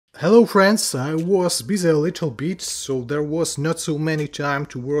Hello friends, I was busy a little bit, so there was not so many time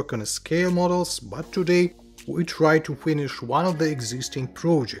to work on scale models, but today we try to finish one of the existing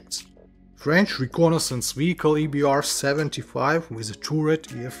projects. French reconnaissance vehicle EBR 75 with a turret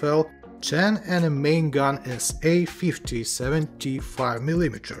EFL 10 and a main gun SA50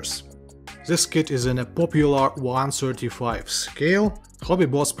 75mm. This kit is in a popular 1/35 scale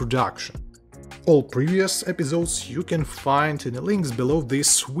HobbyBoss production. All previous episodes you can find in the links below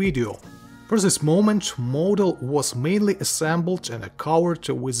this video. For this moment, model was mainly assembled and covered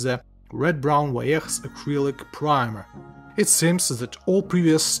with the red-brown Vallejo acrylic primer. It seems that all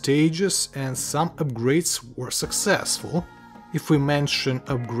previous stages and some upgrades were successful. If we mention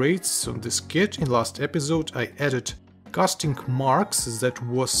upgrades on this kit, in last episode I added casting marks that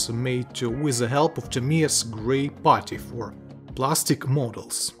was made with the help of Tamiya's grey putty for plastic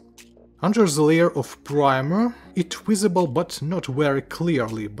models. Under the layer of primer, it's visible but not very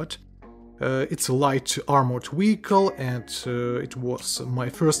clearly, but it's a light armored vehicle and it was my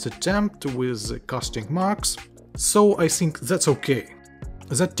first attempt with casting marks, so I think that's okay.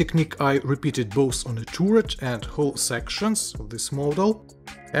 That technique I repeated both on the turret and whole sections of this model,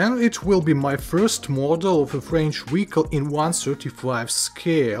 and it will be my first model of a French vehicle in 1/35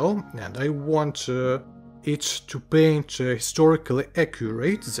 scale, and I want it to paint historically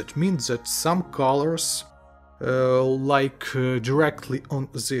accurate. That means that some colors, directly on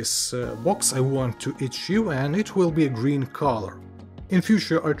this box, I want to achieve, and it will be a green color. In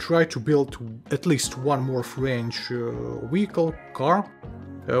future I try to build at least one more French vehicle, car,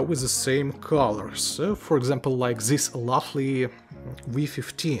 with the same colors, for example like this lovely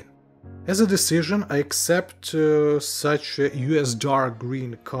V15. As a decision I accept such a US dark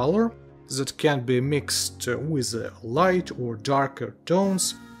green color that can be mixed with light or darker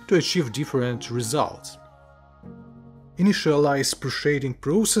tones to achieve different results. Initialize pre-shading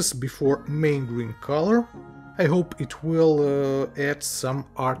process before main green color. I hope it will add some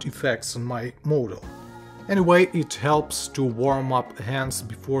art effects on my model. Anyway, it helps to warm up hands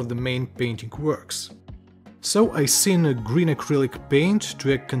before the main painting works. So I seen a green acrylic paint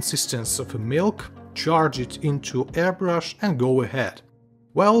to a consistency of a milk, charge it into airbrush and go ahead.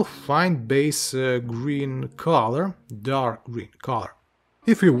 Well, find base green color, dark green color.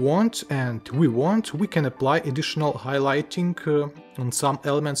 If we want, we can apply additional highlighting on some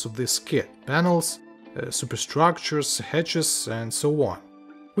elements of this kit, panels, superstructures, hatches and so on.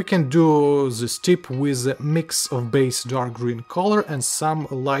 We can do this tip with a mix of base dark green color and some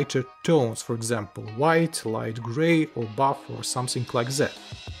lighter tones, for example white, light gray or buff or something like that.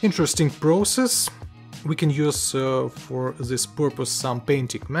 Interesting process. We can use for this purpose some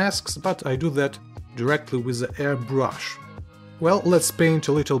painting masks, but I do that directly with the airbrush. Well, let's paint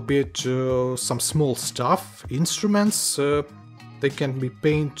a little bit some small stuff, instruments. They can be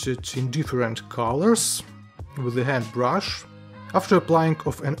painted in different colors with the hand brush. After applying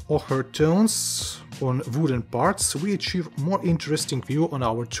of an ochre tones on wooden parts, we achieve more interesting view on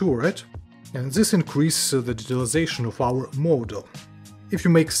our turret, and this increases the detailization of our model. If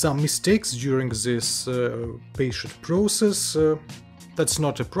you make some mistakes during this patient process, that's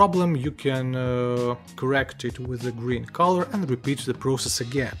not a problem, you can correct it with the green color and repeat the process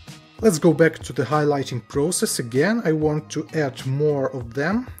again. Let's go back to the highlighting process again. I want to add more of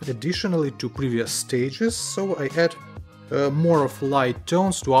them additionally to previous stages, so I add more of light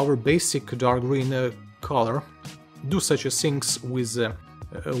tones to our basic dark green color. Do such things with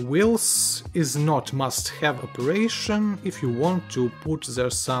wheels is not must-have operation. If you want to put there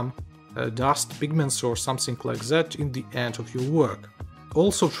some dust pigments or something like that in the end of your work.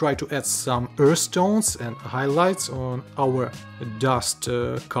 Also try to add some earth tones and highlights on our dust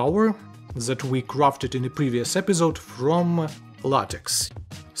cover that we crafted in the previous episode from latex.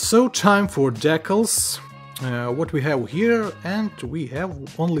 So time for decals. What we have here, and we have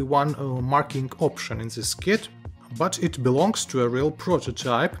only one marking option in this kit, but it belongs to a real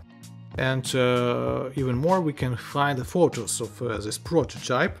prototype, and even more we can find the photos of this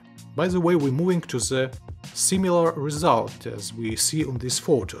prototype. By the way, we're moving to the similar result as we see on these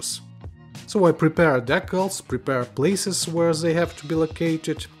photos. So I prepare decals, prepare places where they have to be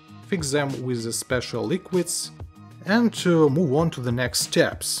located, fix them with the special liquids, and move on to the next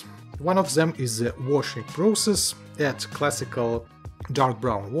steps. One of them is the washing process. Add classical dark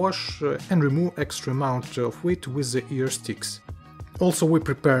brown wash and remove extra amount of it with the ear sticks. Also we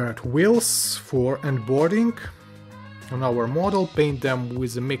prepared wheels for onboarding. On our model, paint them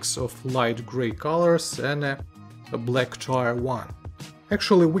with a mix of light gray colors and a black tire one.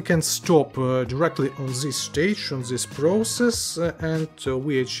 Actually, we can stop directly on this stage, on this process, and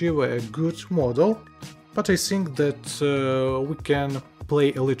we achieve a good model. But I think that we can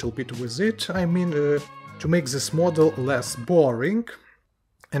play a little bit with it, I mean to make this model less boring,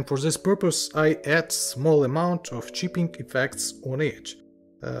 and for this purpose I add small amount of chipping effects on it.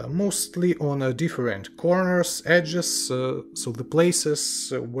 Mostly on different corners, edges, so the places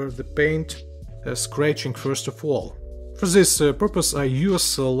where the paint scratching first of all. For this purpose I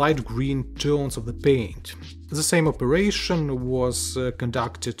use light green tones of the paint. The same operation was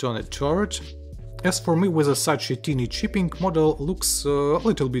conducted on a turret. As for me, with such a teeny chipping, model looks a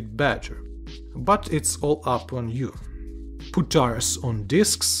little bit better, but it's all up on you. Put tires on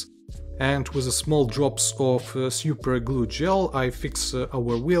discs, and with small drops of super glue gel I fix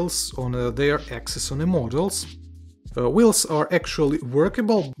our wheels on their axis on the models. Wheels are actually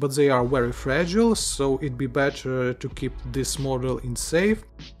workable, but they are very fragile, so it'd be better to keep this model in safe,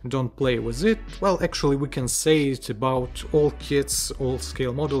 don't play with it. Well, actually we can say it about all kits, all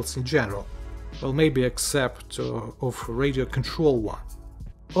scale models in general. Well, maybe except of radio control one.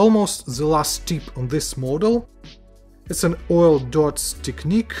 Almost the last tip on this model. It's an oil dots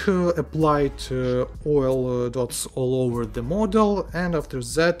technique, applied oil dots all over the model, and after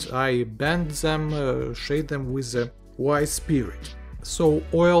that I bend them, shade them with a white spirit. So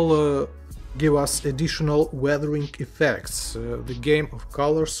oil give us additional weathering effects, the game of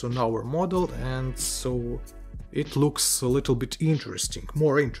colors on our model, and so it looks a little bit interesting,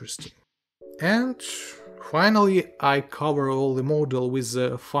 more interesting. And finally I cover all the model with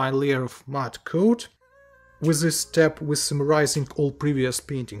a fine layer of matte coat. With this step we're summarizing all previous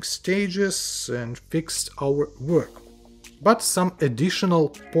painting stages and fixed our work. But some additional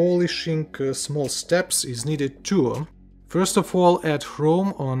polishing small steps is needed too. First of all, add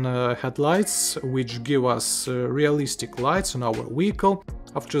chrome on headlights, which give us realistic lights on our vehicle.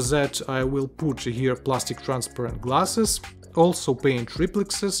 After that I will put here plastic transparent glasses, also paint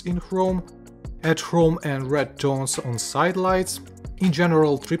triplexes in chrome, add chrome and red tones on side lights. In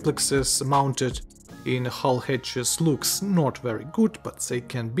general, triplexes mounted in hull hatches looks not very good, but they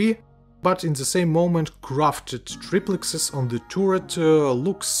can be. But in the same moment, crafted triplexes on the turret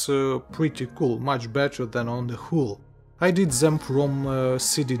looks pretty cool, much better than on the hull. I did them from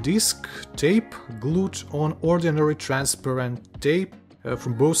CD disc tape glued on ordinary transparent tape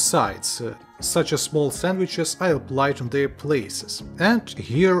from both sides. Such as small sandwiches I applied on their places. And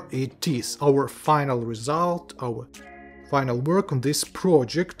here it is, our result, our final work on this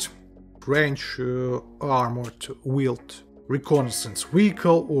project. French armored wheeled reconnaissance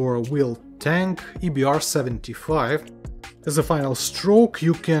vehicle or wheeled tank EBR 75. As a final stroke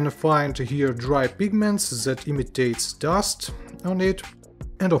you can find here dry pigments that imitates dust on it,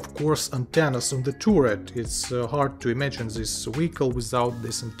 and of course antennas on the turret. It's hard to imagine this vehicle without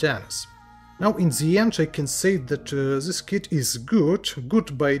these antennas. Now in the end I can say that this kit is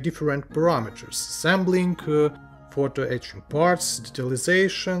good by different parameters: assembling, photo etching parts,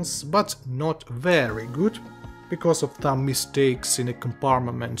 detailizations, but not very good because of some mistakes in a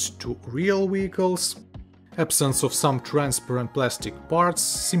compartment to real vehicles, absence of some transparent plastic parts,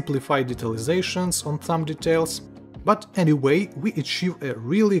 simplified detailizations on some details. But anyway, we achieve a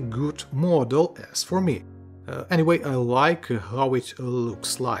really good model as for me. Anyway, I like how it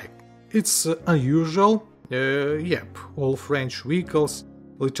looks like. It's unusual, yep, all French vehicles,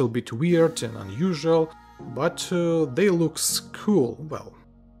 a little bit weird and unusual, but they looks cool, well.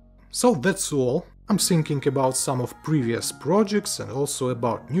 So that's all. I'm thinking about some of previous projects and also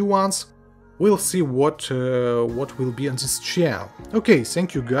about new ones. We'll see what will be on this channel. Okay,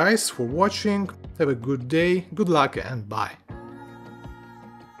 thank you guys for watching, have a good day, good luck and bye.